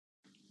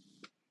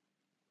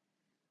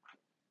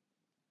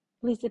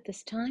Please, at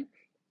this time,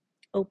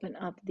 open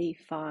up the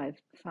 5-5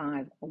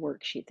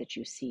 worksheet that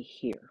you see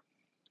here.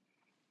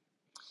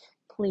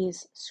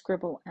 Please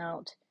scribble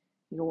out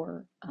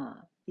your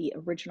the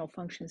original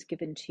functions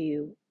given to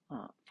you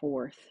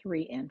for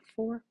 3 and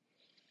 4,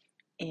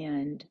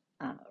 and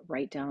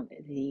write down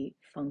the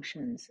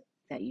functions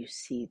that you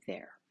see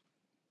there.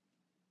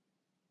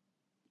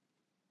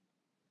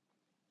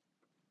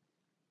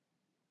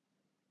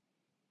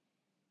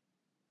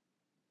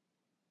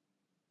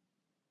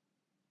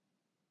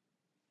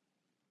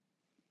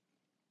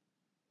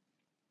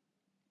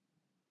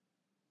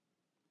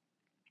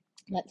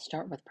 Let's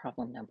start with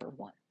problem number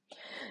 1.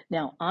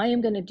 Now, I am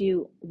going to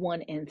do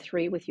 1 and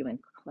 3 with you in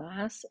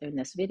class in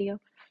this video.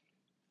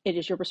 It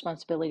is your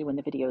responsibility when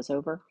the video is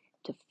over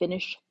to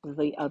finish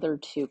the other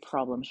 2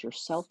 problems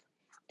yourself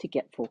to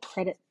get full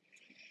credit.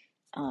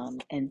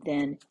 And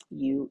then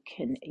you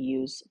can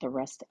use the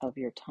rest of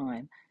your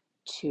time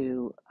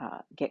to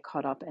get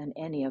caught up in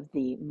any of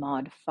the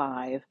Mod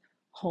 5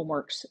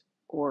 homeworks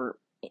or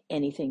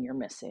anything you're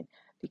missing,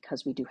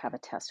 because we do have a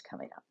test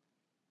coming up.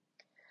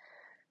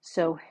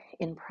 So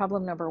in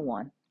problem number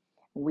 1,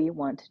 we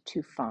want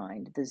to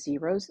find the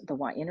zeros, the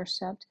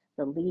y-intercept,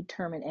 the lead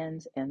term and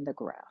ends, and the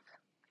graph.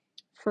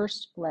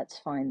 First, let's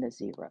find the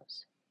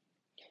zeros.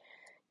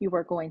 You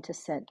are going to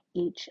set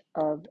each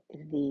of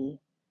the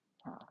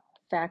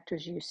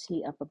factors you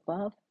see up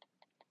above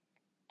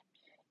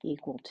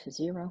equal to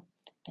 0,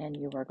 and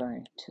you are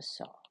going to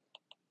solve.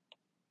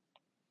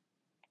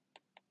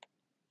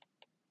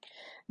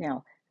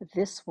 Now,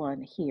 this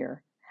one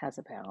here has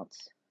a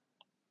bounce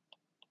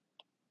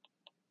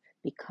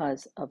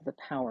because of the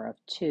power of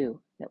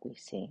 2 that we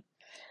see.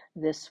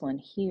 This one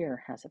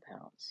here has a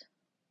bounce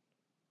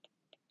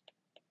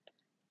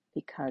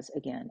because,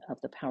 again, of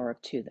the power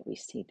of 2 that we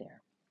see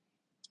there.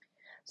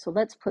 So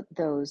let's put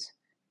those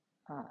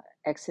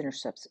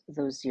x-intercepts,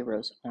 those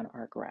zeros, on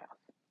our graph.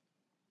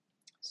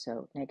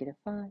 So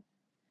 -5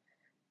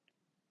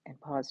 and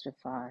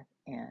 +5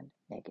 and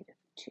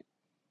 -2.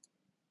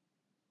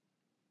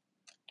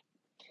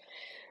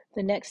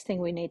 The next thing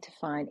we need to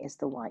find is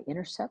the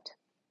y-intercept.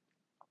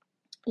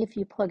 If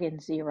you plug in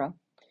 0,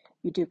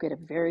 you do get a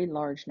very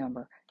large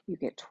number. You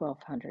get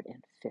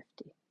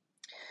 1,250.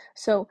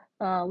 So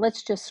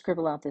let's just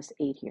scribble out this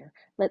 8 here.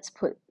 Let's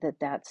put that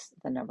that's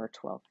the number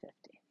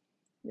 1,250.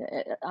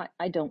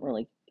 I don't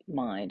really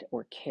mind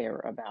or care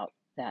about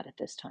that at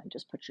this time.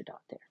 Just put your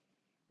dot there.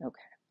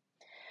 Okay.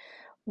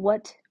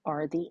 What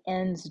are the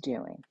ends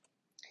doing?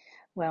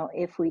 Well,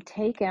 if we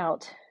take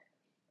out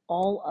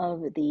all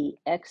of the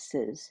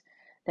x's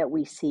that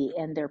we see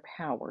and their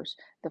powers,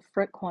 the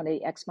front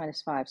quantity x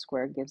minus 5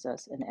 squared gives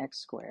us an x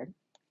squared.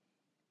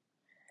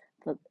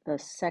 The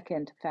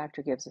second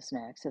factor gives us an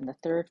x, and the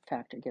third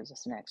factor gives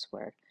us an x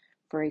squared,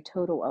 for a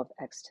total of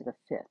x to the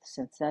 5th.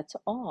 Since that's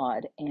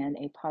odd and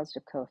a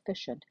positive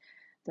coefficient,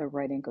 the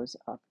right end goes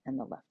up and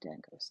the left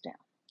end goes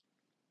down.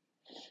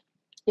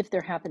 If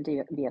there happened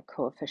to be a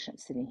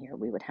coefficient sitting here,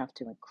 we would have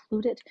to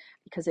include it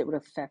because it would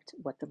affect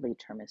what the lead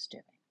term is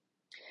doing.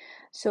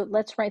 So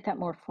let's write that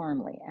more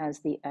formally. As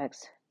the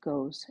x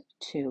goes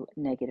to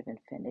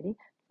 -infinity,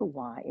 the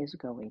y is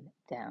going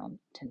down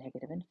to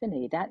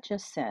 -infinity. That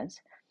just says,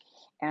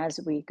 as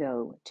we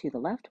go to the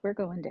left, we're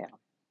going down.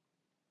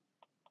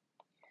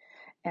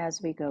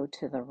 As we go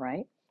to the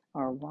right,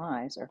 our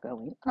y's are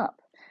going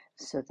up.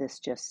 So this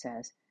just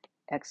says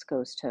x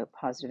goes to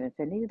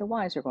 +infinity, the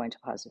y's are going to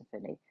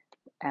 +infinity.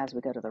 As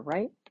we go to the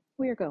right,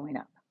 we are going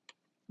up.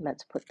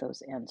 Let's put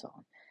those ends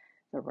on.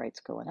 The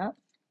right's going up,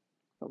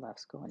 the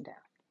left's going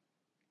down.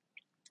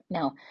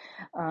 Now,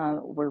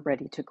 we're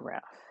ready to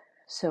graph.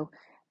 So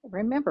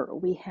remember,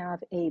 we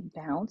have a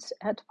bounce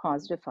at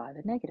 +5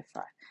 and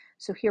 -5.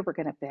 So here we're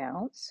going to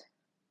bounce.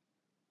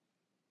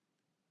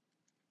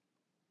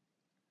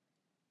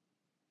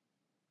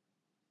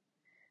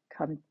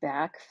 Come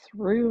back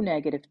through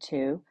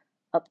 -2,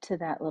 up to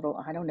that little,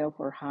 I don't know if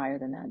we're higher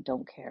than that,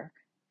 don't care,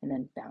 and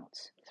then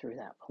bounce through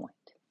that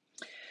point.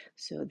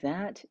 So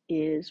that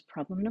is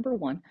problem number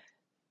 1.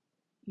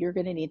 You're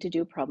going to need to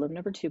do problem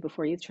number 2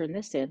 before you turn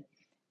this in.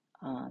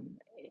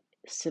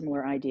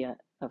 Similar idea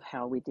of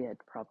how we did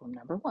problem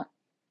number 1.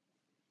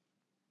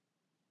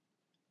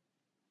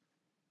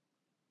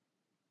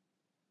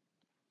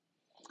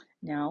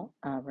 Now,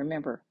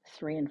 remember,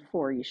 3 and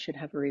 4 you should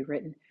have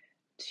rewritten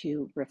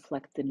to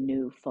reflect the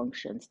new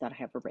functions that I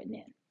have written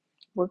in.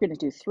 We're going to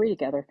do 3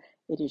 together.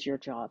 It is your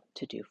job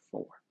to do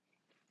 4.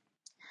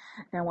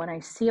 Now, when I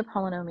see a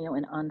polynomial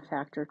in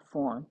unfactored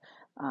form,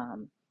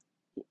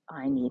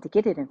 I need to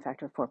get it in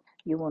factored form.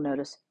 You will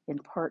notice in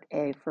part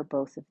A for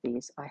both of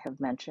these, I have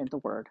mentioned the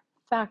word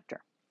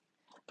factor.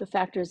 The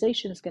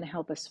factorization is going to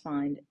help us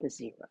find the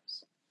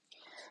zeros.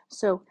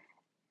 So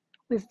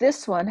with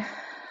this one,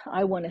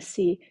 I want to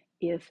see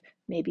if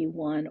maybe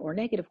 1 or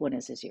 -1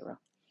 is a 0.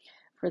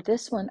 For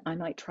this one, I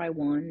might try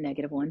 1,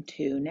 -1,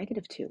 2,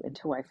 -2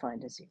 until I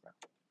find a 0.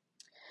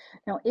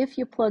 Now, if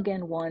you plug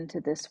in 1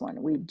 to this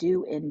one, we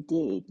do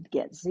indeed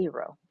get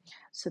 0.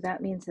 So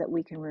that means that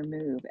we can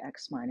remove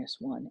x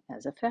minus 1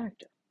 as a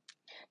factor.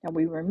 Now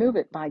we remove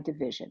it by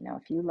division. Now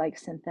if you like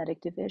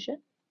synthetic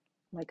division,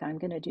 like I'm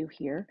going to do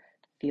here,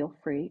 feel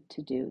free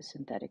to do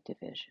synthetic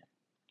division.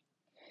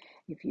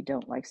 If you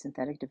don't like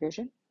synthetic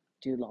division,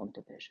 do long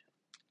division.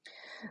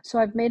 So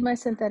I've made my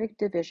synthetic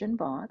division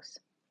box.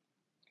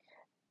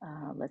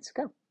 Let's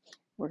go.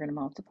 We're going to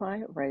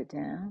multiply, write it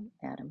down,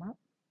 add them up,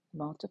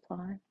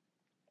 multiply,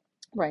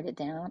 write it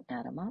down,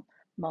 add them up,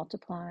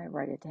 multiply,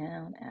 write it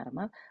down, add them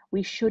up.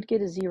 We should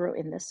get a 0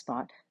 in this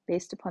spot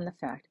based upon the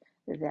fact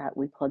that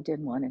we plugged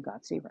in 1 and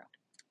got 0.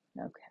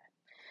 Okay.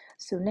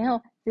 So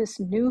now this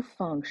new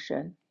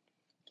function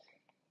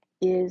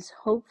is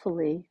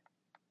hopefully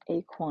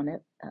a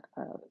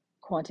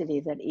quantity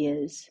that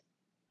is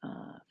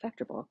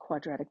factorable, a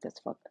quadratic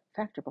that's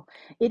factorable.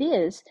 It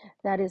is,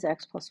 that is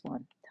x plus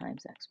 1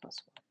 times x plus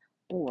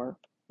 1, or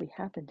we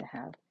happen to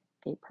have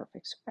a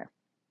perfect square.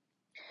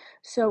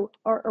 So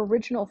our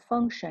original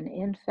function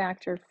in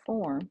factored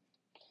form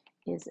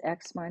is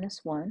x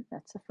minus 1,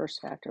 that's the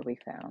first factor we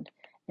found,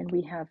 and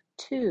we have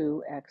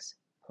 2x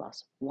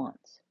plus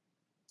 1s.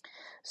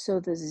 So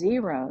the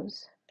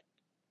zeros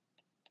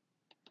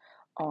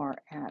are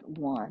at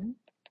 1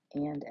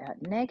 and at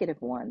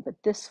 -1,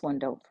 but this one,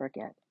 don't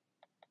forget,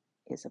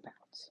 is a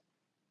bounce.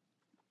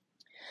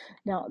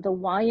 Now the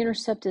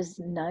y-intercept is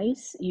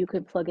nice. You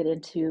could plug it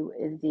into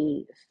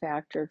the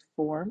factored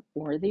form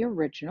or the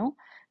original.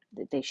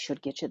 They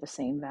should get you the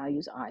same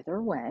values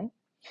either way.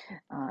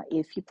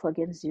 If you plug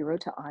in 0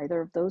 to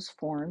either of those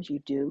forms, you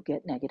do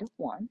get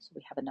 -1. So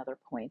we have another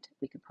point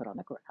we can put on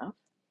the graph.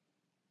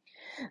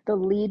 The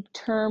lead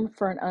term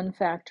for an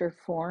unfactored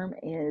form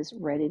is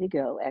ready to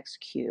go, x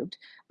cubed.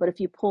 But if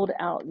you pulled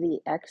out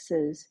the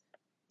x's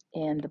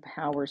and the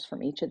powers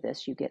from each of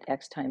this, you get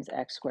x times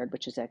x squared,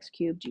 which is x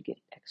cubed. You get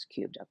x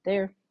cubed up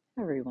there,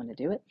 however you want to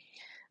do it.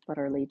 But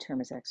our lead term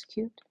is x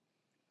cubed.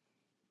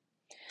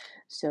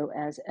 So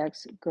as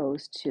x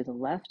goes to the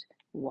left,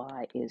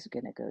 y is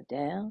going to go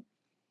down.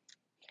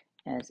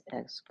 As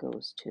x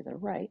goes to the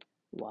right,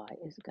 y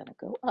is going to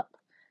go up.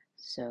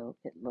 So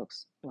it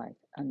looks like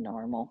a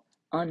normal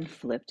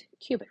unflipped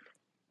cubic.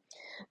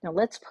 Now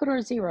let's put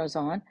our zeros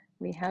on.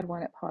 We had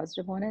one at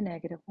 +1 and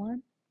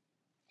 -1.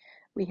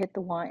 We hit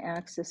the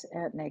y-axis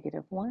at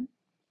 -1.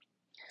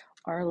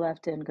 Our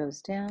left end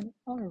goes down,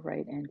 our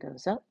right end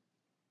goes up.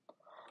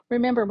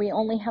 Remember, we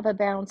only have a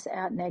bounce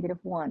at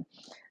 -1.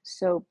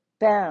 So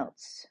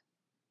bounce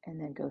and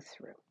then go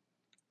through.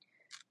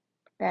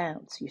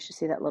 Bounce. You should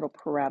see that little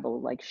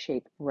parabola-like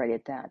shape right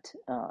at that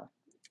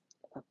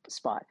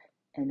spot.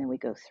 And then we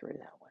go through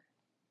that one.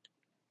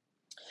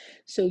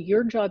 So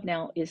your job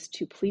now is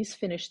to please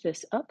finish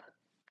this up.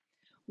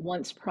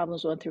 Once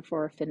problems 1 through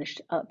 4 are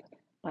finished up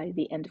by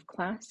the end of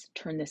class,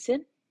 turn this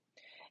in.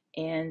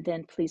 And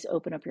then please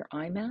open up your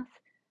iMath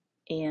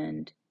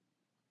and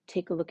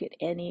take a look at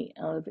any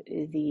of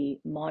the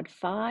Mod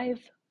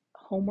 5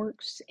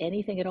 homeworks,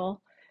 anything at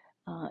all,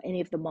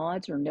 any of the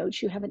mods or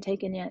notes you haven't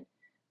taken yet.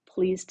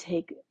 Please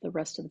take the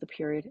rest of the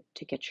period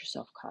to get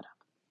yourself caught up.